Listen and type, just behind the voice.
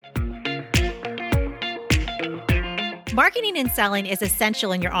Marketing and selling is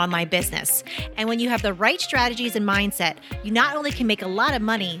essential in your online business. And when you have the right strategies and mindset, you not only can make a lot of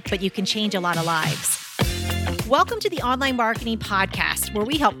money, but you can change a lot of lives. Welcome to the Online Marketing Podcast, where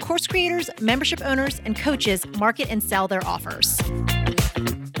we help course creators, membership owners, and coaches market and sell their offers.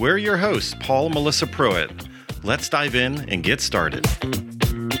 We're your hosts, Paul and Melissa Pruitt. Let's dive in and get started.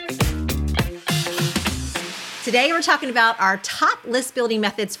 Today, we're talking about our top list building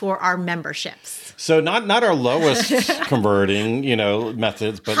methods for our memberships. So not our lowest converting,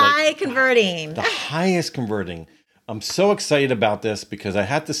 methods, but high converting. The highest converting. I'm so excited about this because I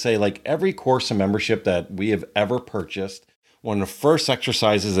have to say, every course and membership that we have ever purchased, one of the first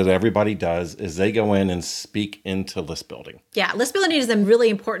exercises that everybody does is they go in and speak into list building. Yeah, list building is a really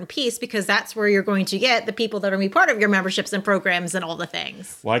important piece because that's where you're going to get the people that are going to be part of your memberships and programs and all the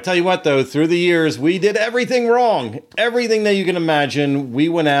things. Well, I tell you what, though, through the years, we did everything wrong. Everything that you can imagine. We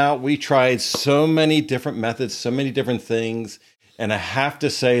went out, we tried so many different methods, so many different things. And I have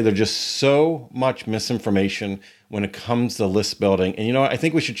to say, there's just so much misinformation when it comes to list building. And I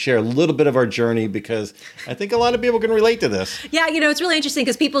think we should share a little bit of our journey because I think a lot of people can relate to this. Yeah, it's really interesting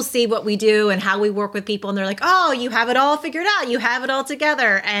because people see what we do and how we work with people and they're like, oh, you have it all figured out. You have it all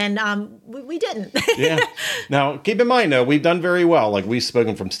together. And we didn't. Yeah. Now, keep in mind, though, we've done very well. We've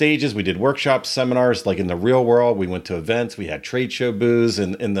spoken from stages. We did workshops, seminars, in the real world. We went to events. We had trade show booths.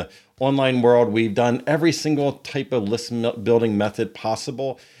 And in the online world, we've done every single type of list building method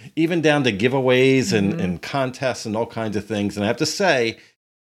possible, even down to giveaways and contests and all kinds of things. And I have to say,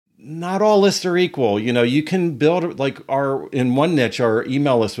 not all lists are equal. You can build in one niche, our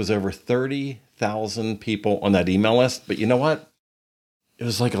email list was over 30,000 people on that email list. But you know what? It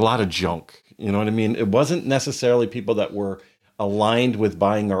was a lot of junk. You know what I mean? It wasn't necessarily people that were aligned with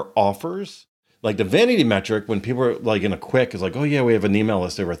buying our offers. The vanity metric, when people are in a quick, is oh yeah, we have an email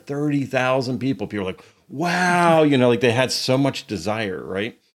list over 30,000 people. People are wow, they had so much desire,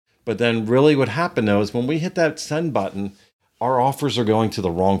 right? But then really what happened though is when we hit that send button, our offers are going to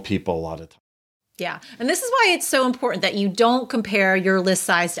the wrong people a lot of times. Yeah. And this is why it's so important that you don't compare your list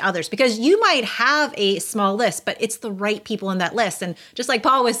size to others because you might have a small list, but it's the right people in that list. And just like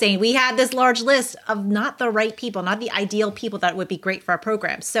Paul was saying, we had this large list of not the right people, not the ideal people that would be great for our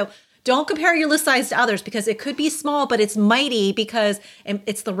programs. So don't compare your list size to others because it could be small, but it's mighty because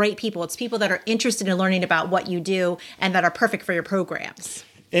it's the right people. It's people that are interested in learning about what you do and that are perfect for your programs.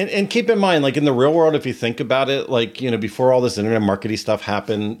 And keep in mind, in the real world, if you think about it, before all this internet marketing stuff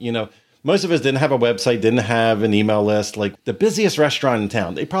happened, most of us didn't have a website, didn't have an email list. The busiest restaurant in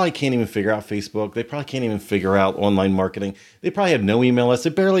town, they probably can't even figure out Facebook. They probably can't even figure out online marketing. They probably have no email list. They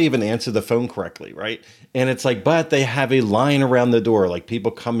barely even answer the phone correctly, right? And it's but they have a line around the door.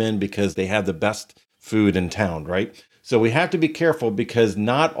 People come in because they have the best food in town, right? So we have to be careful because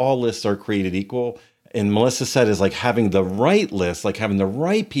not all lists are created equal. And Melissa said is having the right list, having the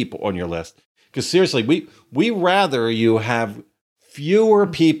right people on your list. Because seriously, we rather you have fewer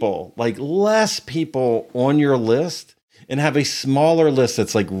people, less people on your list and have a smaller list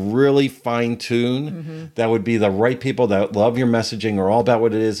that's really fine-tuned. That would be the right people that love your messaging or all about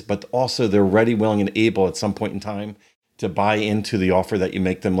what it is, but also they're ready, willing, and able at some point in time to buy into the offer that you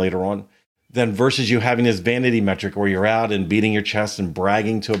make them later on. Then versus you having this vanity metric where you're out and beating your chest and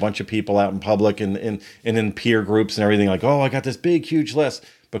bragging to a bunch of people out in public and in peer groups and everything oh, I got this big, huge list.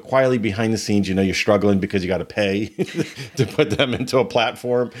 But quietly behind the scenes, you're struggling because you got to pay to put them into a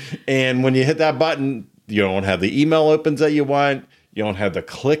platform. And when you hit that button, you don't have the email opens that you want. You don't have the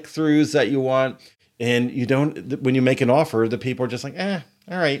click-throughs that you want. And you don't, when you make an offer, the people are just all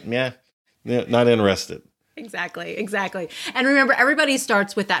right, yeah, not interested. Exactly. And remember, everybody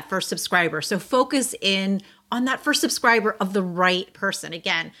starts with that first subscriber. So focus in on that first subscriber of the right person.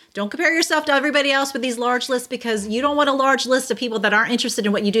 Again, don't compare yourself to everybody else with these large lists because you don't want a large list of people that aren't interested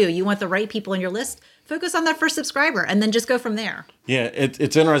in what you do. You want the right people in your list. Focus on that first subscriber and then just go from there. Yeah,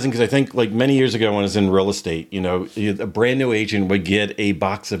 it's interesting because I think many years ago when I was in real estate, a brand new agent would get a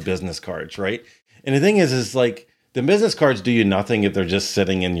box of business cards, right? And the thing is the business cards do you nothing if they're just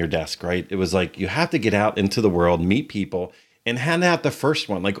sitting in your desk, right? It was you have to get out into the world, meet people, and hand out the first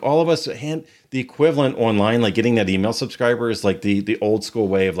one. All of us hand the equivalent online, getting that email subscriber is the old school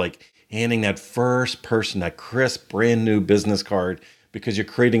way of handing that first person that crisp, brand new business card because you're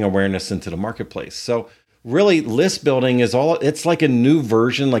creating awareness into the marketplace. So really list building is it's a new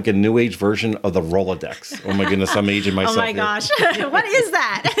version, a new age version of the Rolodex. Oh my goodness, I'm aging myself. Oh my gosh. What is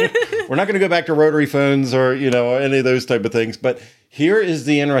that? We're not going to go back to rotary phones or, any of those type of things. But here is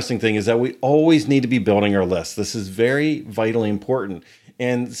the interesting thing is that we always need to be building our lists. This is very vitally important.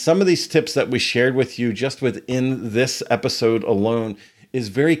 And some of these tips that we shared with you just within this episode alone is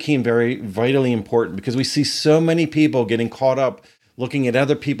very key and very vitally important, because we see so many people getting caught up looking at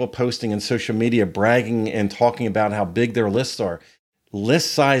other people posting in social media, bragging and talking about how big their lists are.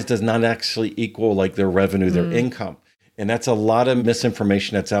 List size does not actually equal like their revenue, their income. And that's a lot of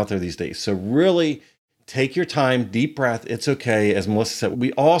misinformation that's out there these days. So really take your time, deep breath. It's okay. As Melissa said,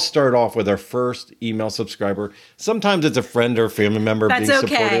 we all start off with our first email subscriber. Sometimes it's a friend or family member being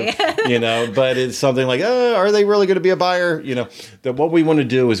supportive, but it's something like, are they really going to be a buyer? That what we want to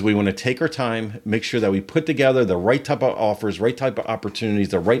do is we want to take our time, make sure that we put together the right type of offers, right type of opportunities,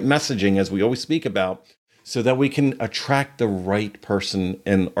 the right messaging, as we always speak about, so that we can attract the right person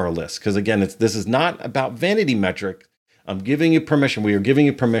in our list. Because again, this is not about vanity metric. I'm giving you permission. We are giving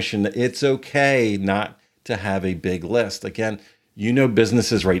you permission that it's okay not to have a big list. Again,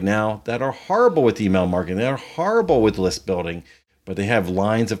 businesses right now that are horrible with email marketing, they're horrible with list building, but they have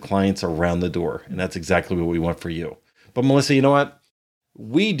lines of clients around the door. And that's exactly what we want for you. But Melissa, you know what?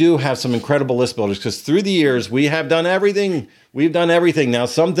 We do have some incredible list builders, because through the years, we have done everything. We've done everything. Now,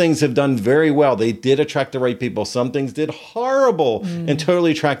 some things have done very well. They did attract the right people. Some things did horrible and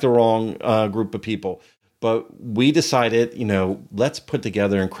totally attract the wrong group of people. But we decided, let's put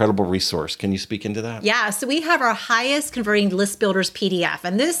together an incredible resource. Can you speak into that? Yeah. So we have our highest converting list builders PDF.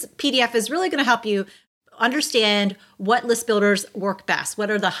 And this PDF is really going to help you understand what list builders work best.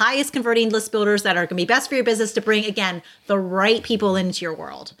 What are the highest converting list builders that are going to be best for your business to bring, again, the right people into your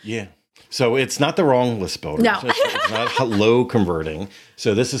world. Yeah. So it's not the wrong list builder. No. It's not low converting.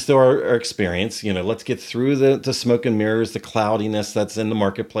 So this is through our experience. Let's get through the smoke and mirrors, the cloudiness that's in the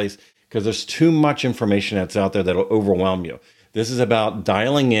marketplace, because there's too much information that's out there that'll overwhelm you. This is about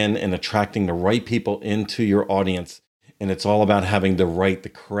dialing in and attracting the right people into your audience. And it's all about having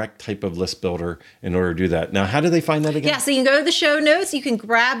the correct type of list builder in order to do that. Now, how do they find that again? Yeah, so you can go to the show notes, you can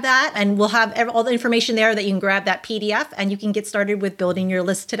grab that, and we'll have all the information there that you can grab that PDF, and you can get started with building your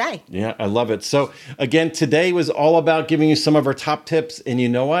list today. Yeah, I love it. So again, today was all about giving you some of our top tips. And you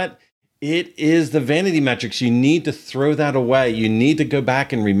know what? It is the vanity metrics. You need to throw that away. You need to go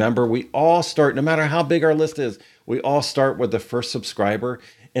back and remember, we all start, no matter how big our list is, we all start with the first subscriber.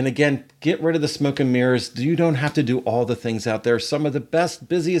 And again, get rid of the smoke and mirrors. You don't have to do all the things out there. Some of the best,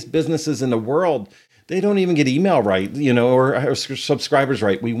 busiest businesses in the world, they don't even get email right, or subscribers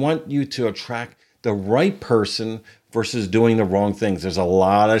right. We want you to attract the right person versus doing the wrong things. There's a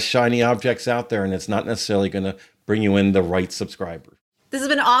lot of shiny objects out there, and it's not necessarily going to bring you in the right subscriber. This has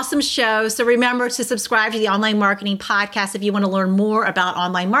been an awesome show. So remember to subscribe to the Online Marketing Podcast if you want to learn more about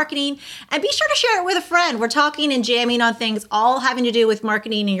online marketing. And be sure to share it with a friend. We're talking and jamming on things all having to do with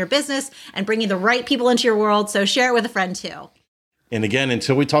marketing in your business and bringing the right people into your world. So share it with a friend too. And again,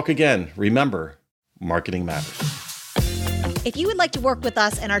 until we talk again, remember, marketing matters. If you would like to work with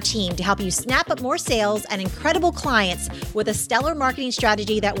us and our team to help you snap up more sales and incredible clients with a stellar marketing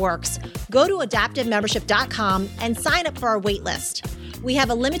strategy that works, go to adaptivemembership.com and sign up for our wait list. We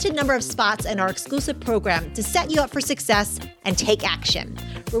have a limited number of spots in our exclusive program to set you up for success and take action.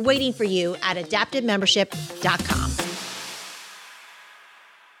 We're waiting for you at adaptivemembership.com.